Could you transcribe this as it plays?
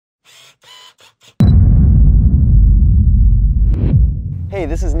Hey,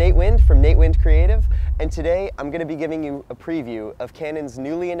 this is Nate Wind from Nate Wind Creative, and today I'm going to be giving you a preview of Canon's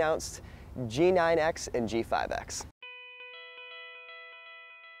newly announced G9X and G5X.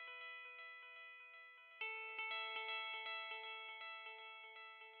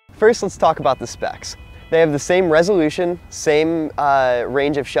 First, let's talk about the specs. They have the same resolution, same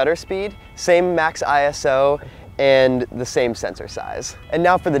range of shutter speed, same max ISO, and the same sensor size. And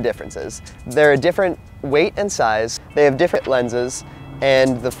now for the differences. They're a different weight and size, they have different lenses,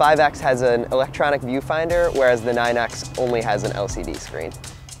 and the 5X has an electronic viewfinder, whereas the 9X only has an LCD screen.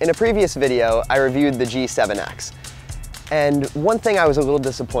 In a previous video, I reviewed the G7X. And one thing I was a little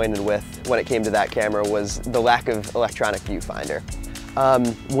disappointed with when it came to that camera was the lack of electronic viewfinder.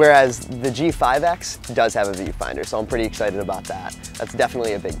 Whereas the G5X does have a viewfinder, so I'm pretty excited about that. That's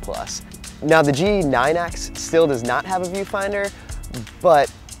definitely a big plus. Now the G9X still does not have a viewfinder,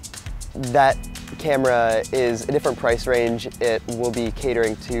 but that camera is a different price range. It will be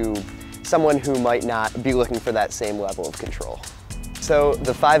catering to someone who might not be looking for that same level of control. So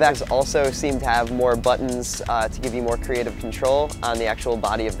the 5X also seemed to have more buttons to give you more creative control on the actual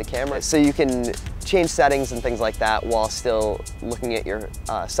body of the camera. So you can change settings and things like that while still looking at your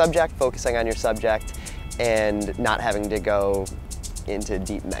subject, focusing on your subject, and not having to go into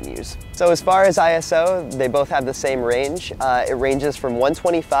deep menus. So as far as ISO, they both have the same range. It ranges from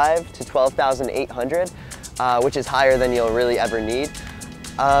 125 to 12,800, which is higher than you'll really ever need.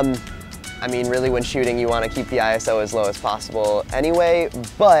 I mean, really when shooting, you want to keep the ISO as low as possible anyway,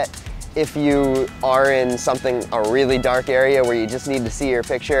 but if you are in a really dark area where you just need to see your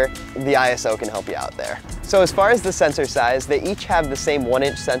picture, the ISO can help you out there. So as far as the sensor size, they each have the same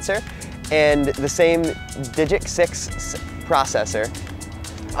 1-inch sensor and the same Digic 6 processor.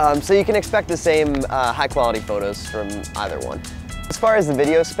 So you can expect the same high quality photos from either one. As far as the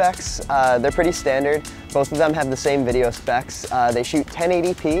video specs, they're pretty standard. Both of them have the same video specs. They shoot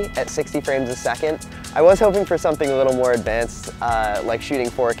 1080p at 60 frames a second. I was hoping for something a little more advanced, like shooting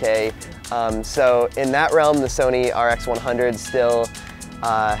 4K. So in that realm, the Sony RX100 still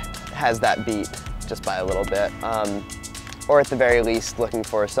has that beat just by a little bit. Or at the very least, looking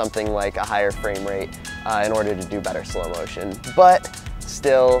for something like a higher frame rate in order to do better slow motion. But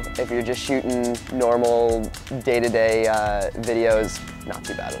still, if you're just shooting normal day-to-day videos, not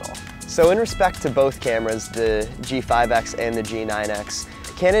too bad at all. So in respect to both cameras, the G5X and the G9X,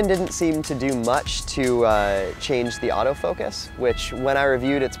 Canon didn't seem to do much to change the autofocus, which when I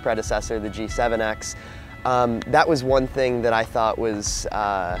reviewed its predecessor, the G7X, that was one thing that I thought was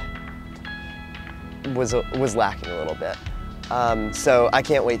lacking a little bit. So I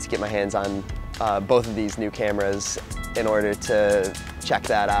can't wait to get my hands on both of these new cameras in order to check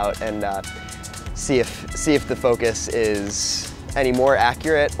that out and see if the focus is any more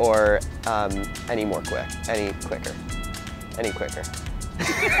accurate or any quicker.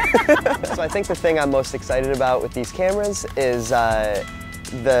 So I think the thing I'm most excited about with these cameras is the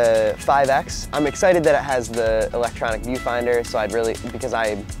 5X. I'm excited that it has the electronic viewfinder, so because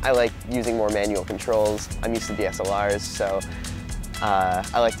I like using more manual controls. I'm used to DSLRs, so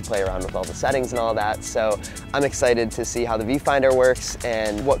I like to play around with all the settings and all that, so I'm excited to see how the viewfinder works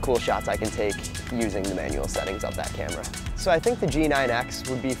and what cool shots I can take using the manual settings of that camera. So I think the G9X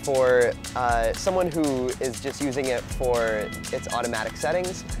would be for someone who is just using it for its automatic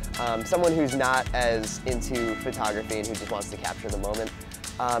settings, someone who's not as into photography and who just wants to capture the moment.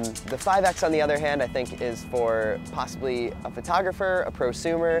 The 5X, on the other hand, I think is for possibly a photographer, a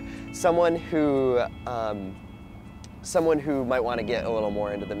prosumer, someone who might want to get a little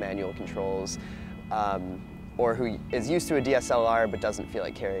more into the manual controls, or who is used to a DSLR but doesn't feel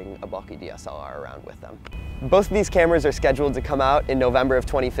like carrying a bulky DSLR around with them. Both of these cameras are scheduled to come out in November of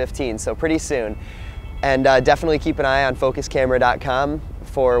 2015, so pretty soon. And definitely keep an eye on focuscamera.com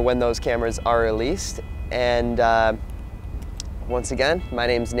for when those cameras are released. And once again, my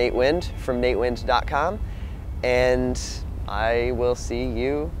name's Nate Wind from natewind.com, and I will see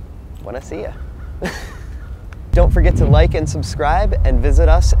you when I see you. Don't forget to like and subscribe and visit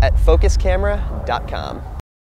us at focuscamera.com.